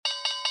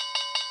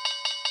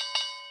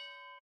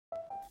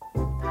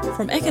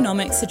From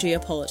economics to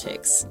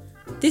geopolitics,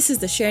 this is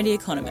The Shady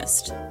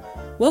Economist.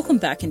 Welcome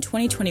back in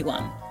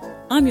 2021.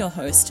 I'm your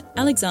host,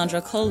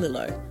 Alexandra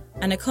Colilillo,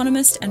 an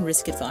economist and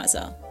risk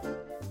advisor.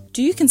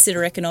 Do you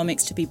consider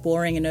economics to be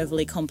boring and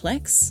overly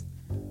complex?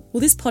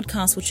 Well, this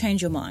podcast will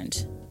change your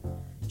mind.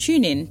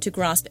 Tune in to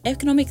grasp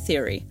economic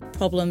theory,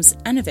 problems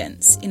and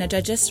events in a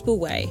digestible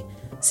way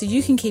so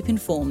you can keep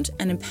informed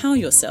and empower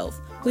yourself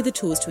with the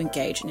tools to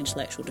engage in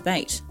intellectual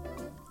debate.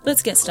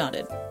 Let's get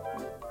started.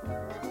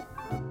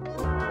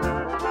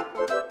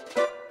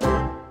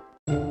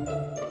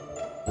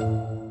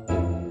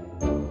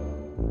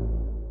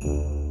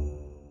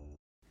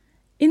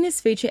 In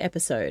this feature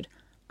episode,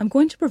 I'm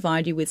going to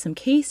provide you with some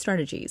key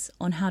strategies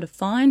on how to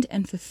find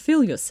and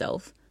fulfill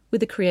yourself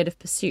with a creative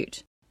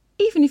pursuit,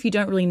 even if you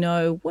don't really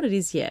know what it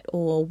is yet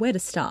or where to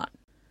start.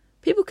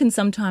 People can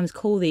sometimes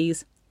call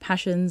these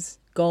passions,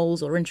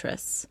 goals, or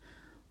interests,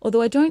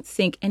 although I don't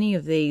think any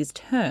of these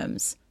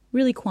terms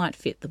really quite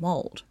fit the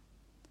mould.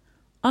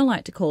 I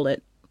like to call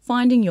it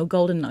finding your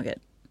golden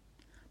nugget.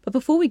 But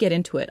before we get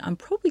into it, I'm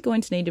probably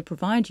going to need to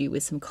provide you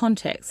with some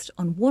context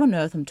on what on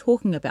earth I'm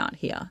talking about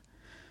here.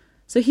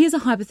 So here's a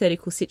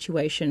hypothetical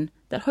situation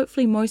that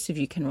hopefully most of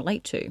you can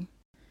relate to.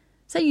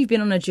 Say you've been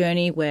on a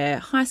journey where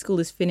high school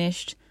is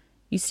finished,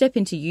 you step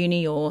into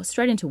uni or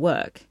straight into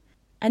work,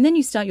 and then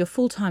you start your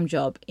full-time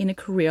job in a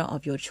career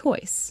of your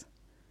choice.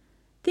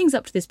 Things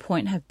up to this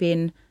point have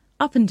been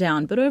up and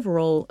down, but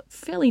overall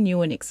fairly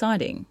new and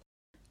exciting.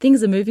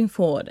 Things are moving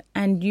forward,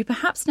 and you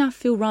perhaps now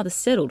feel rather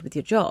settled with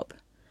your job.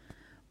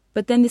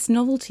 But then this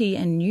novelty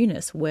and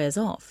newness wears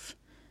off.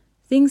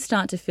 Things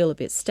start to feel a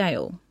bit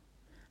stale.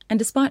 And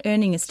despite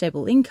earning a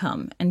stable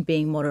income and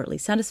being moderately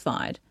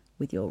satisfied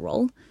with your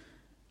role,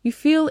 you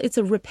feel it's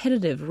a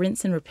repetitive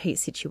rinse and repeat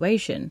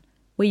situation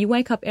where you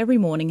wake up every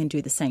morning and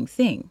do the same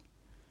thing.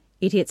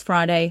 It hits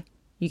Friday,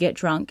 you get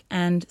drunk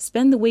and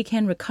spend the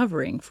weekend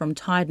recovering from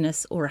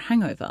tiredness or a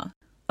hangover,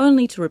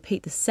 only to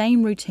repeat the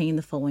same routine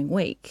the following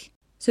week.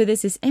 So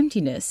there's this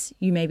emptiness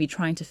you may be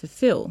trying to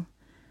fulfill,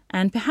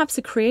 and perhaps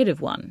a creative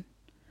one.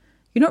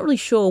 You're not really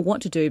sure what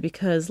to do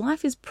because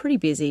life is pretty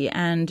busy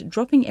and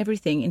dropping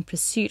everything in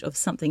pursuit of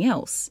something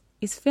else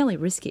is fairly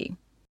risky.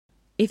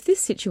 If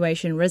this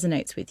situation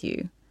resonates with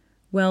you,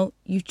 well,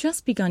 you've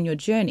just begun your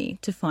journey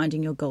to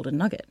finding your golden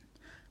nugget.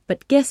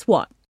 But guess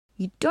what?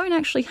 You don't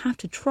actually have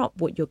to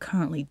drop what you're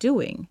currently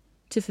doing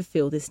to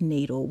fulfill this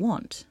need or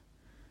want.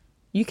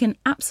 You can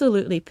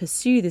absolutely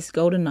pursue this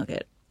golden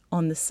nugget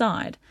on the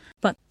side,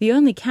 but the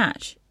only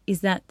catch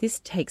is that this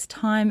takes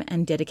time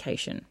and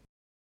dedication.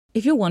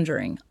 If you're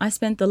wondering, I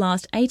spent the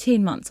last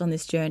 18 months on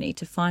this journey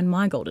to find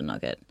my golden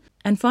nugget,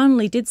 and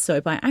finally did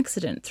so by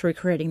accident through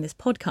creating this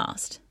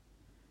podcast.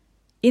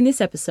 In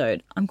this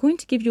episode, I'm going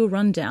to give you a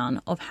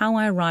rundown of how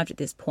I arrived at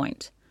this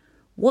point,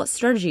 what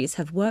strategies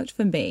have worked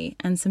for me,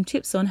 and some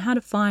tips on how to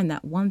find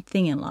that one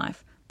thing in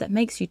life that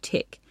makes you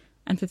tick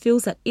and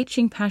fulfills that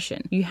itching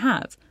passion you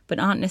have but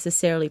aren't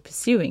necessarily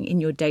pursuing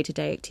in your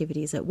day-to-day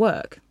activities at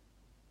work.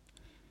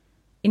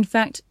 In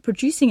fact,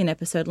 producing an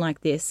episode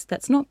like this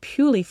that's not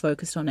purely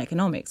focused on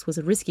economics was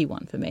a risky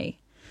one for me.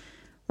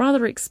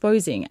 Rather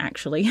exposing,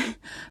 actually,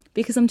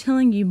 because I'm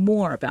telling you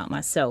more about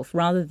myself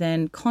rather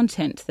than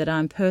content that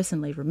I'm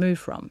personally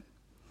removed from.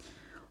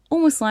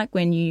 Almost like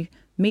when you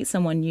meet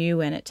someone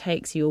new and it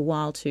takes you a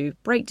while to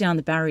break down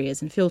the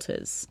barriers and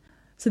filters.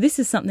 So this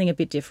is something a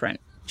bit different.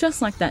 Just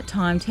like that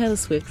time Taylor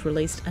Swift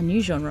released a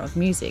new genre of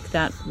music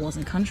that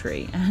wasn't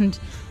country, and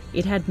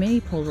it had many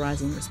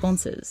polarising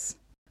responses.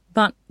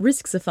 But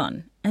risks are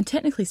fun, and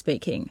technically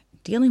speaking,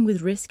 dealing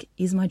with risk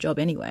is my job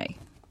anyway.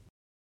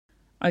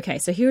 Okay,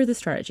 so here are the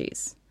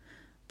strategies.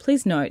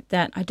 Please note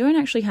that I don't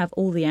actually have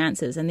all the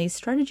answers, and these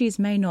strategies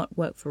may not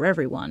work for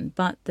everyone,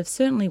 but they've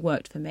certainly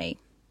worked for me.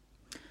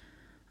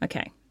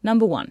 Okay,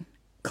 number 1,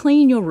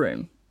 clean your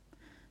room.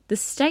 The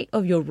state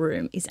of your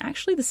room is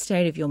actually the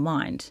state of your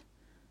mind.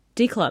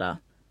 Declutter.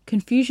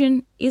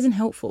 Confusion isn't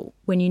helpful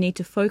when you need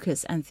to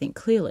focus and think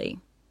clearly.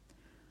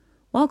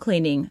 While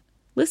cleaning,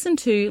 listen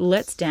to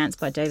Let's Dance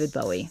by David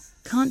Bowie.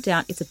 Can't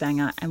doubt it's a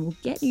banger and will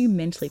get you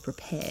mentally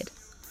prepared.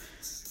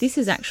 This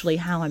is actually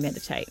how I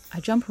meditate. I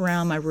jump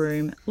around my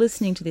room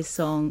listening to this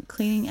song,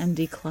 cleaning and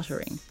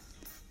decluttering,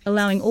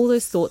 allowing all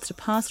those thoughts to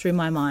pass through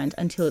my mind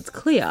until it's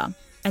clear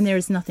and there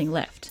is nothing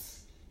left.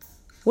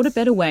 What a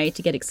better way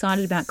to get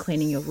excited about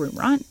cleaning your room,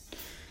 right?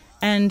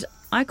 And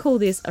I call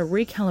this a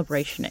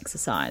recalibration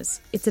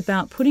exercise. It's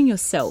about putting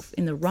yourself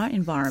in the right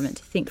environment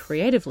to think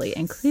creatively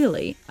and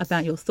clearly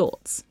about your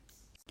thoughts.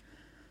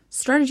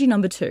 Strategy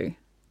number 2,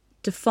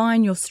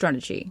 define your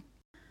strategy.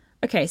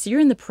 Okay, so you're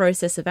in the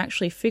process of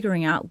actually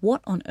figuring out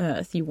what on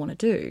earth you want to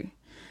do.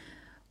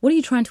 What are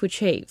you trying to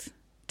achieve?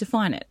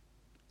 Define it.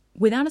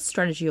 Without a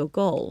strategy or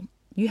goal,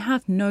 you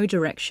have no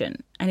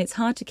direction, and it's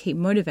hard to keep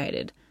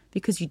motivated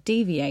because you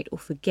deviate or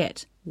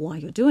forget why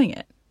you're doing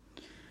it.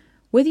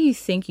 Whether you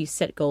think you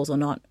set goals or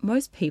not,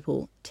 most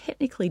people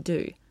technically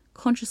do,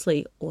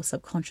 consciously or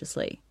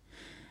subconsciously.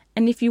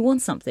 And if you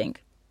want something,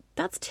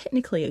 that's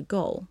technically a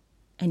goal.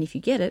 And if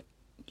you get it,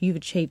 you've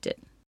achieved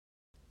it.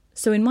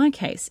 So in my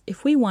case,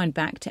 if we wind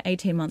back to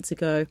 18 months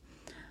ago,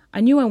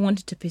 I knew I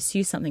wanted to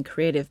pursue something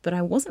creative, but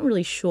I wasn't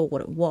really sure what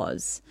it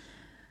was.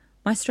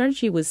 My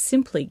strategy was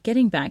simply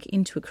getting back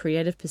into a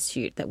creative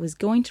pursuit that was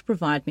going to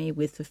provide me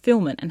with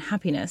fulfillment and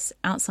happiness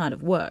outside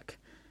of work.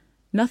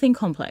 Nothing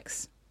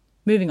complex.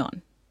 Moving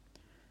on.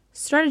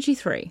 Strategy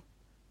 3.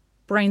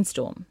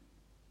 Brainstorm.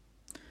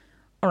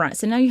 Alright,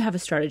 so now you have a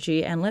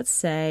strategy, and let's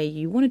say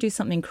you want to do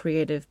something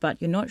creative,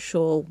 but you're not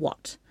sure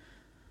what.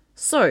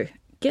 So,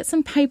 get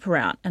some paper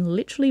out and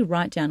literally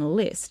write down a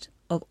list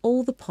of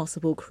all the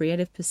possible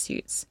creative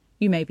pursuits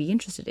you may be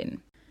interested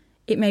in.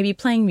 It may be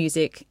playing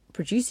music,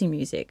 producing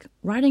music,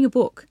 writing a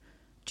book,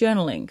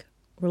 journaling,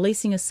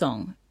 releasing a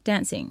song,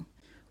 dancing.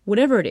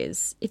 Whatever it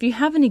is, if you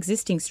have an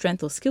existing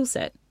strength or skill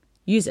set,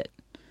 use it.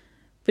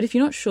 But if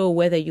you're not sure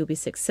whether you'll be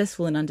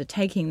successful in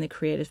undertaking the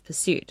creative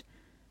pursuit,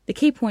 the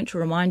key point to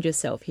remind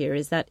yourself here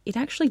is that it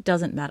actually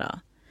doesn't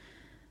matter.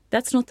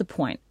 That's not the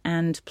point,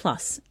 and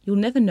plus, you'll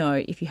never know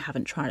if you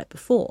haven't tried it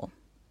before.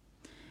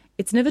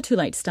 It's never too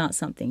late to start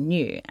something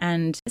new,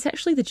 and it's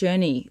actually the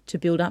journey to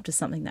build up to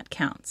something that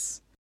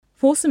counts.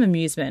 For some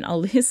amusement, I'll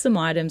list some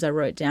items I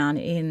wrote down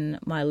in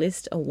my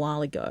list a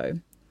while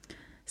ago.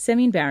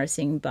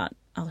 Semi-embarrassing, but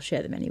I'll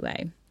share them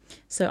anyway.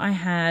 So I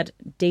had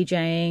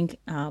DJing.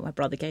 My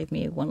brother gave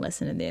me one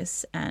lesson in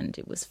this, and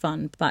it was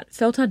fun, but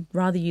felt I'd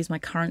rather use my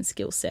current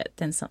skill set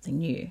than something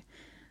new.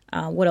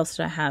 What else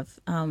did I have?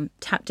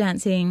 Tap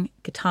dancing,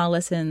 guitar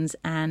lessons,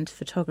 and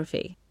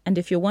photography. And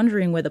if you're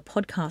wondering whether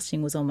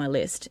podcasting was on my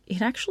list,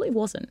 it actually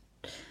wasn't.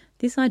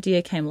 This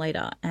idea came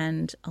later,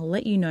 and I'll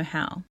let you know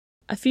how.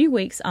 A few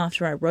weeks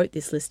after I wrote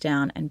this list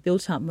down and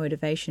built up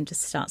motivation to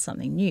start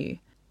something new,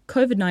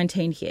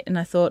 COVID-19 hit, and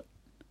I thought,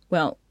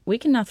 well, we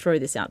can now throw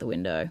this out the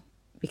window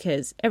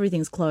because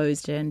everything's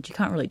closed and you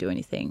can't really do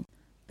anything.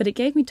 But it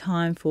gave me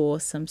time for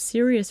some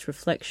serious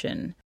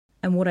reflection,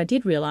 and what I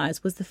did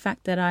realise was the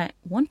fact that I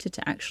wanted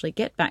to actually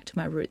get back to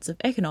my roots of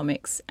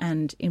economics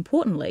and,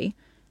 importantly,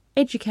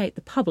 educate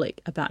the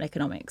public about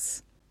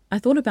economics. I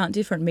thought about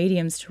different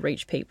mediums to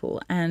reach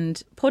people,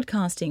 and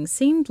podcasting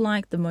seemed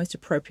like the most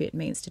appropriate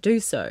means to do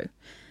so.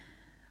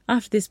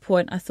 After this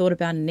point, I thought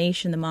about a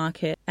niche in the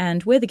market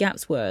and where the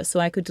gaps were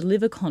so I could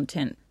deliver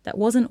content that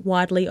wasn't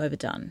widely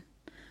overdone.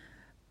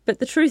 But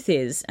the truth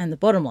is, and the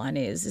bottom line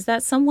is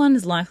that someone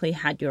has likely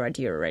had your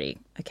idea already.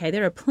 Okay,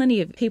 there are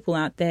plenty of people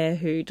out there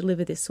who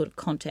deliver this sort of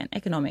content,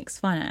 economics,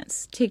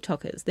 finance,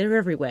 TikTokers, they're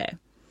everywhere.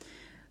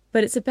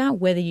 But it's about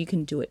whether you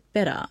can do it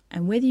better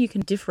and whether you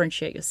can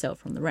differentiate yourself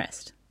from the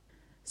rest.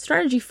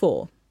 Strategy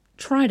 4.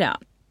 Try it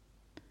out.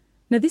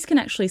 Now this can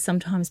actually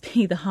sometimes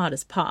be the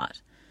hardest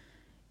part.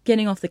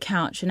 Getting off the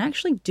couch and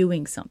actually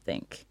doing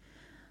something.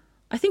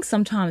 I think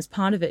sometimes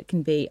part of it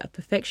can be a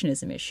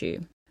perfectionism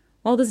issue.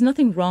 While there's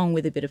nothing wrong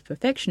with a bit of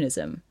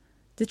perfectionism,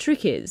 the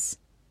trick is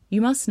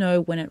you must know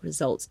when it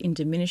results in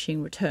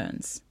diminishing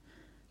returns.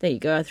 There you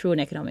go, I threw an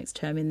economics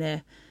term in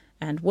there.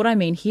 And what I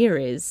mean here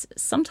is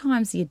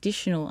sometimes the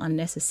additional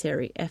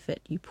unnecessary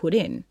effort you put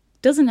in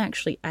doesn't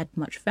actually add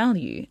much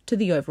value to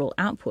the overall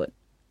output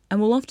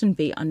and will often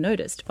be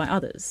unnoticed by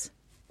others.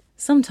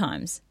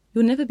 Sometimes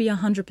you'll never be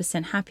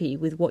 100% happy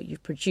with what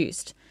you've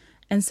produced,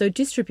 and so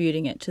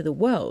distributing it to the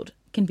world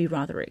can be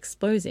rather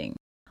exposing.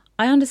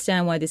 I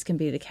understand why this can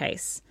be the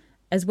case,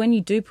 as when you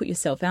do put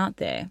yourself out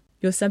there,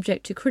 you're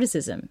subject to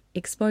criticism,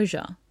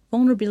 exposure,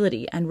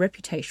 vulnerability, and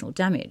reputational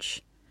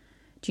damage.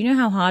 Do you know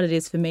how hard it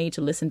is for me to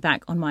listen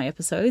back on my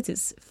episodes?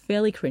 It's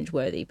fairly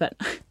cringeworthy, but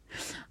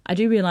I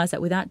do realise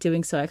that without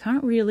doing so, I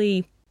can't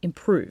really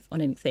improve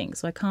on anything.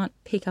 So I can't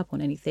pick up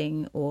on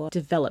anything or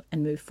develop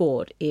and move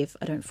forward if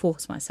I don't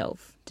force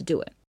myself to do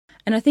it.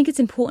 And I think it's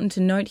important to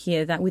note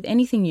here that with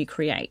anything you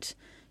create,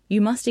 you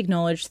must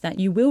acknowledge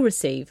that you will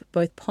receive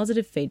both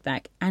positive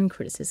feedback and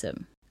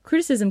criticism.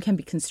 Criticism can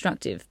be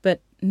constructive,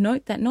 but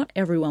note that not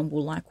everyone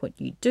will like what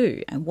you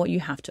do and what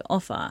you have to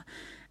offer.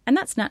 And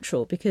that's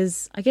natural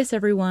because I guess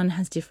everyone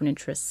has different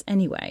interests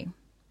anyway.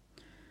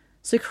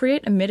 So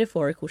create a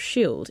metaphorical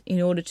shield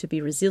in order to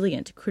be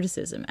resilient to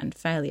criticism and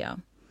failure.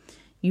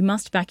 You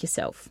must back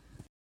yourself.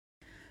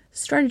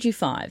 Strategy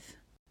 5.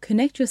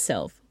 Connect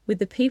yourself with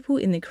the people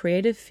in the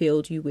creative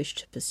field you wish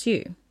to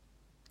pursue.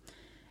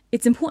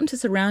 It's important to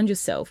surround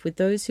yourself with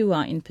those who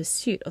are in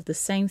pursuit of the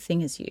same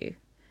thing as you.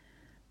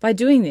 By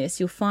doing this,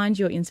 you'll find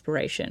your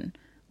inspiration,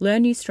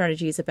 learn new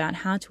strategies about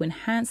how to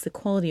enhance the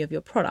quality of your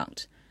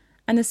product,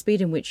 and the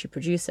speed in which you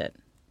produce it.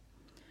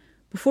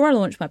 Before I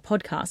launched my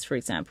podcast, for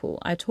example,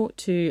 I talked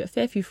to a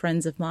fair few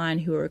friends of mine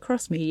who are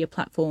across media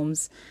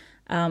platforms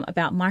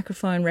about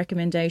microphone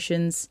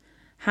recommendations,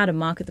 how to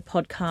market the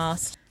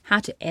podcast, how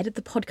to edit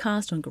the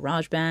podcast on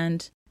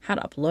GarageBand, how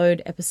to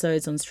upload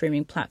episodes on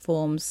streaming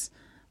platforms,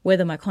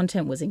 whether my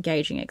content was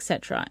engaging,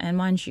 etc. And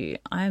mind you,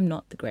 I am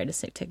not the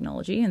greatest at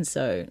technology, and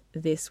so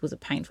this was a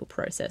painful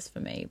process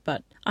for me.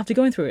 But after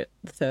going through it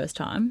the first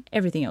time,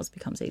 everything else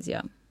becomes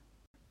easier.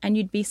 And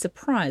you'd be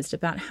surprised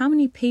about how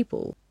many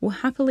people will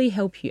happily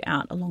help you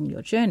out along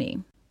your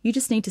journey. You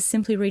just need to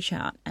simply reach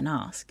out and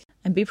ask,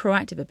 and be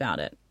proactive about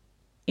it.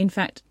 In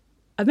fact,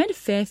 I've made a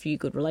fair few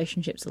good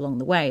relationships along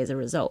the way as a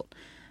result,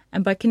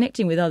 And by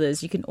connecting with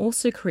others, you can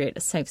also create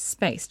a safe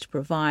space to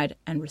provide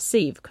and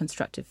receive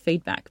constructive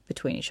feedback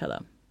between each other.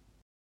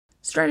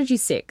 Strategy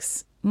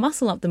 6.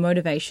 Muscle up the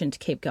motivation to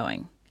keep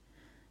going.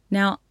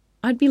 Now,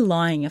 I'd be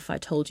lying if I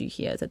told you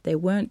here that there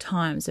weren't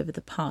times over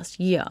the past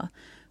year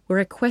where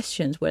I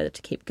questioned whether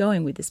to keep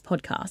going with this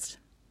podcast.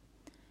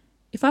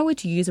 If I were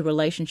to use a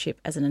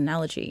relationship as an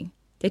analogy,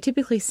 they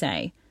typically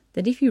say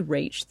that if you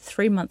reach the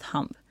 3-month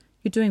hump,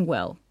 you're doing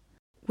well.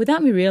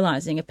 Without me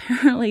realising,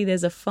 apparently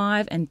there's a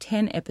 5 and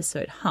 10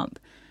 episode hump,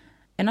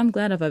 and I'm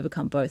glad I've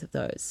overcome both of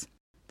those.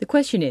 The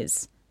question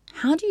is,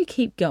 how do you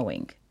keep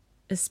going,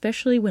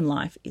 especially when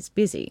life is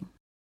busy?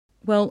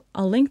 Well,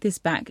 I'll link this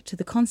back to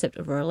the concept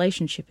of a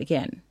relationship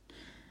again.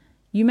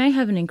 You may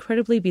have an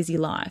incredibly busy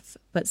life,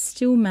 but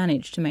still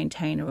manage to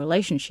maintain a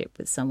relationship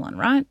with someone,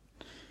 right?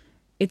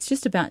 It's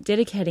just about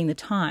dedicating the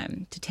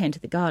time to tend to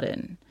the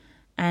garden,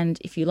 and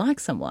if you like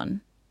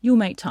someone, you'll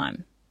make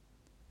time.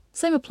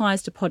 Same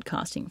applies to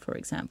podcasting, for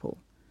example.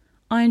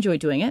 I enjoy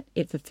doing it,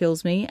 it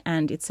fulfills me,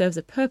 and it serves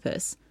a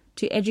purpose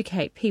to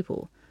educate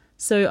people,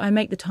 so I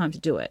make the time to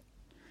do it.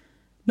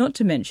 Not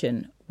to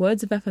mention,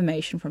 words of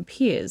affirmation from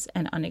peers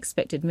and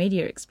unexpected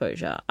media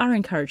exposure are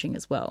encouraging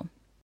as well.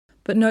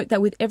 But note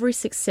that with every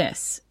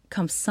success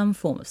comes some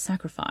form of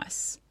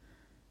sacrifice.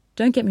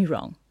 Don't get me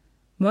wrong,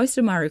 most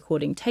of my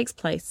recording takes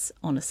place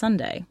on a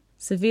Sunday,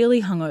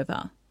 severely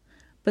hungover,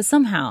 but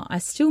somehow I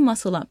still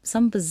muscle up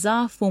some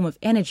bizarre form of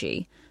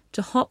energy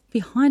to hop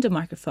behind a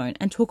microphone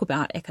and talk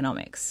about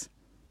economics.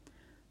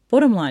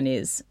 Bottom line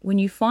is, when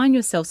you find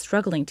yourself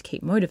struggling to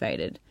keep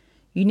motivated,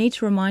 you need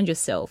to remind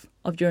yourself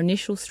of your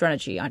initial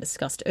strategy I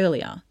discussed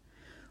earlier.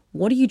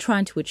 What are you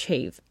trying to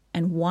achieve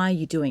and why are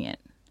you doing it?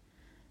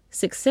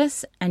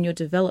 Success and your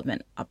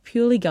development are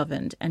purely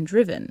governed and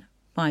driven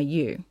by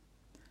you.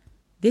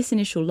 This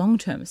initial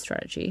long-term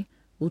strategy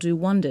will do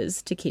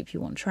wonders to keep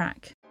you on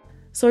track.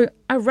 So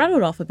I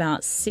rattled off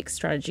about 6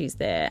 strategies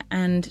there,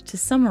 and to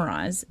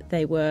summarise,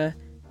 they were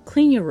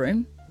clean your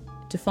room,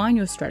 define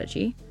your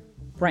strategy,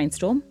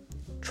 brainstorm,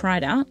 try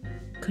it out,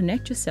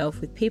 connect yourself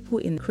with people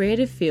in the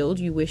creative field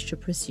you wish to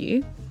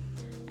pursue,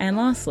 and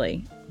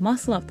lastly,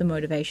 muscle up the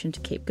motivation to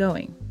keep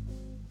going.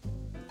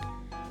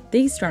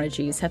 These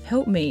strategies have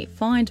helped me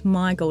find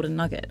my golden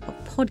nugget of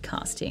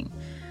podcasting,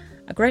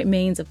 a great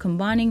means of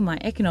combining my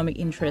economic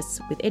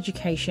interests with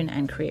education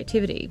and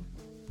creativity.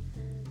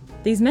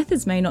 These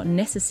methods may not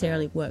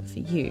necessarily work for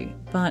you,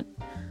 but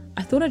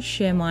I thought I'd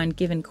share mine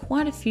given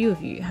quite a few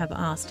of you have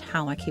asked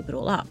how I keep it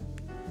all up.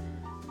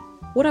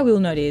 What I will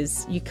note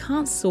is you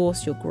can't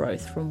source your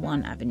growth from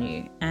one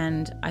avenue,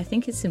 and I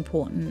think it's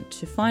important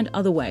to find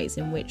other ways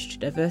in which to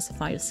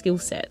diversify your skill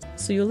set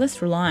so you're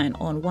less reliant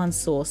on one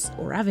source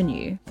or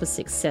avenue for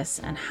success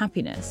and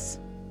happiness.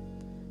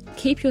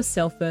 Keep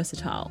yourself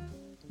versatile,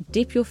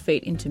 dip your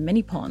feet into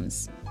many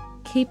ponds,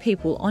 keep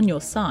people on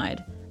your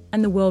side,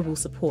 and the world will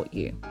support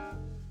you.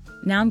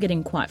 Now I'm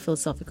getting quite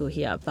philosophical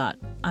here, but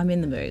I'm in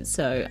the mood,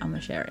 so I'm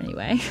going to share it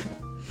anyway.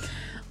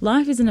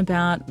 Life isn't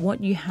about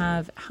what you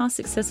have, how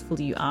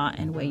successful you are,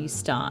 and where you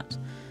start,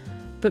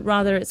 but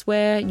rather it's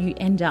where you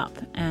end up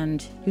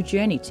and your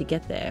journey to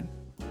get there.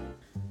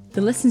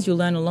 The lessons you'll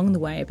learn along the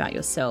way about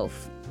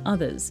yourself,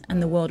 others,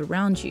 and the world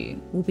around you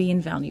will be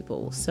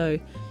invaluable, so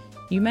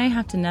you may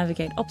have to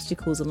navigate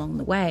obstacles along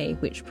the way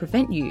which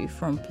prevent you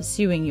from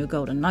pursuing your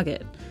golden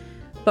nugget.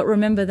 But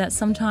remember that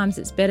sometimes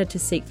it's better to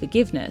seek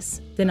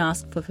forgiveness than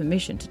ask for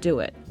permission to do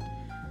it.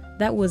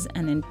 That was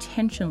an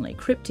intentionally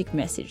cryptic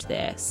message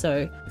there,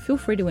 so feel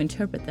free to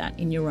interpret that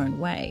in your own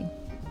way.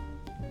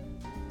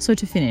 So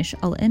to finish,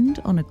 I'll end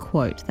on a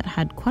quote that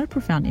had quite a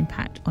profound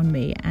impact on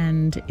me,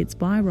 and it's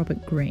by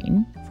Robert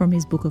Greene from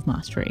his Book of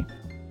Mastery.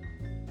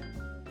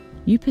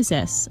 You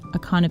possess a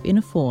kind of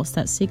inner force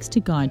that seeks to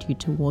guide you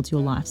towards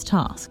your life's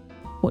task,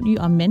 what you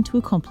are meant to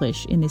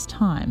accomplish in this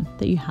time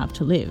that you have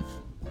to live.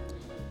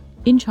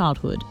 In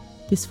childhood,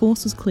 this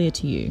force was clear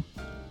to you.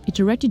 It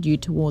directed you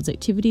towards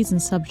activities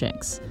and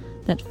subjects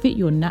that fit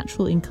your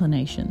natural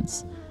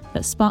inclinations,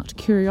 that sparked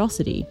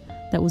curiosity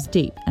that was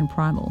deep and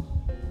primal.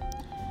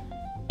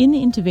 In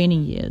the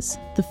intervening years,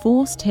 the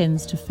force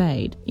tends to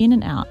fade in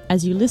and out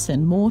as you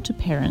listen more to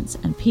parents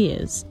and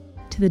peers,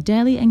 to the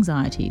daily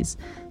anxieties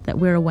that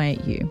wear away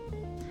at you.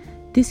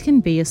 This can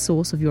be a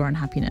source of your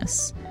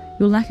unhappiness,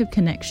 your lack of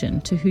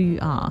connection to who you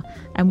are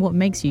and what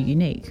makes you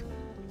unique.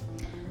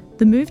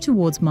 The move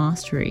towards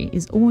mastery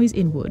is always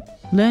inward,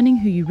 learning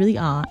who you really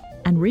are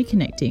and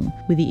reconnecting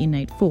with the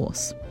innate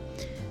force.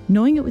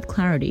 Knowing it with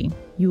clarity,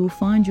 you will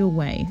find your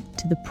way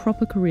to the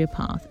proper career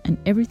path and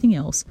everything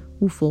else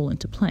will fall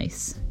into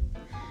place.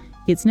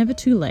 It's never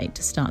too late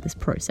to start this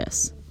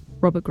process.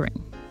 Robert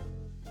Greene.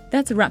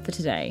 That's a wrap for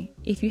today.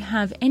 If you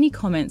have any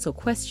comments or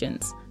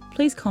questions,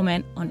 please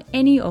comment on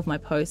any of my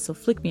posts or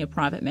flick me a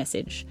private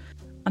message.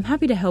 I'm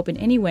happy to help in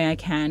any way I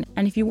can,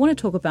 and if you want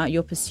to talk about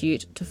your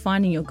pursuit to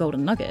finding your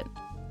golden nugget,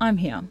 I'm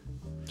here.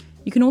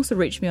 You can also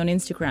reach me on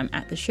Instagram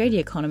at The Shady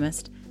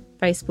Economist,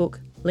 Facebook,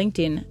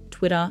 LinkedIn,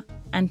 Twitter,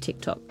 and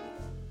TikTok.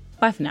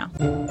 Bye for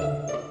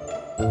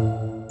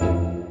now.